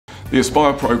The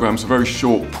Aspire programme is a very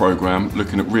short programme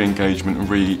looking at re-engagement and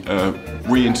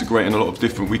reintegrating a lot of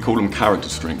different, we call them character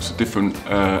strengths, different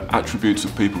attributes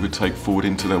that people could take forward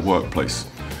into their workplace.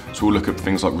 So we'll look at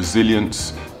things like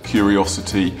resilience,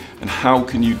 curiosity, and how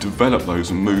can you develop those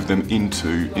and move them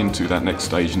into that next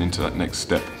stage and into that next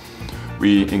step.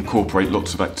 We incorporate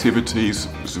lots of activities.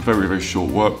 It's a very, very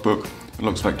short workbook.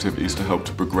 Lots of activities to help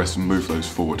to progress and move those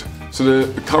forward. So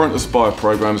the current Aspire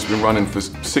programme has been running for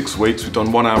 6 weeks. We've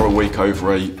done 1 hour a week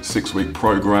over a 6-week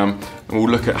programme, and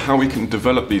we'll look at how we can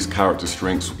develop these character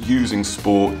strengths using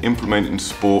sport, implementing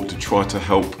sport to try to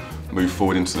help move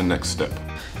forward into the next step.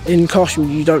 In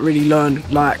classroom you don't really learn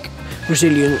like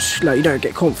resilience, like you don't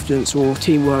get confidence or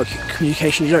teamwork,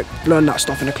 communication, you don't learn that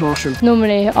stuff in a classroom.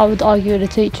 Normally I would argue with the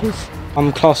teachers.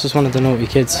 I'm classed as one of the naughty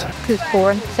kids. Because it's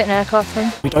boring, sitting in a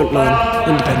classroom. We don't learn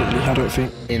independently, I don't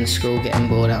think. In school, getting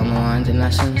bored out of my mind in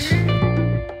lessons.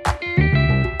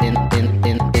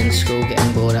 In school,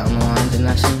 getting bored out of my mind in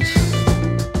lessons.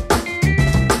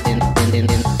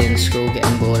 In school,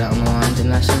 getting bored out of my mind in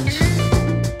lessons.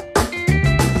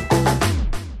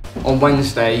 On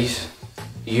Wednesdays,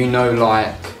 you know,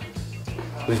 like,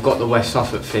 we've got the West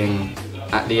Suffolk thing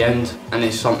at the end, and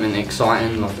it's something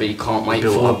exciting, like, that you can't wait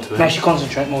for. Makes you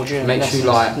concentrate more during Makes lessons, you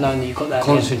like knowing that you've got that.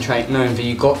 Concentrate, knowing that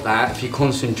you got that. If you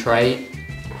concentrate,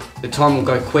 the time will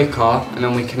go quicker, and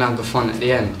then we can have the fun at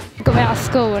the end. Got me out of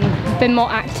school and been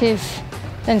more active,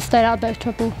 then stayed out of a bit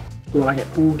of trouble. Well, I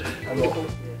get bored a lot.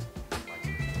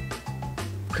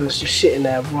 Because just sitting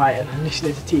there writing and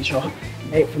listening to the teacher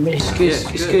ain't for me.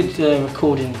 It's good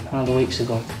recording how the weeks have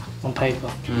gone on paper.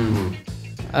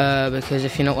 Because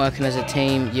if you're not working as a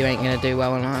team, you ain't going to do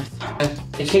well in life.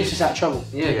 It keeps us out of trouble.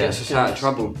 Yeah, it gets us out of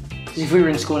trouble. If we were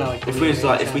in school now,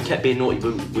 if we kept being naughty,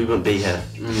 we wouldn't be here.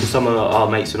 Some of our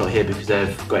mates are not here because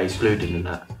they've got excluded and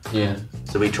that. Yeah.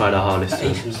 So we tried our hardest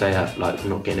to stay out, like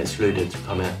not getting excluded to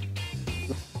come here.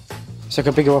 It's like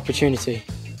a bigger opportunity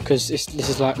because this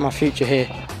is like my future here.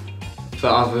 For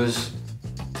others,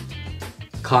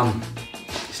 come.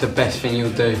 It's the best thing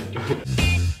you'll do.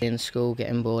 In school,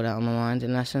 getting bored out of my mind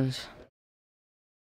in lessons.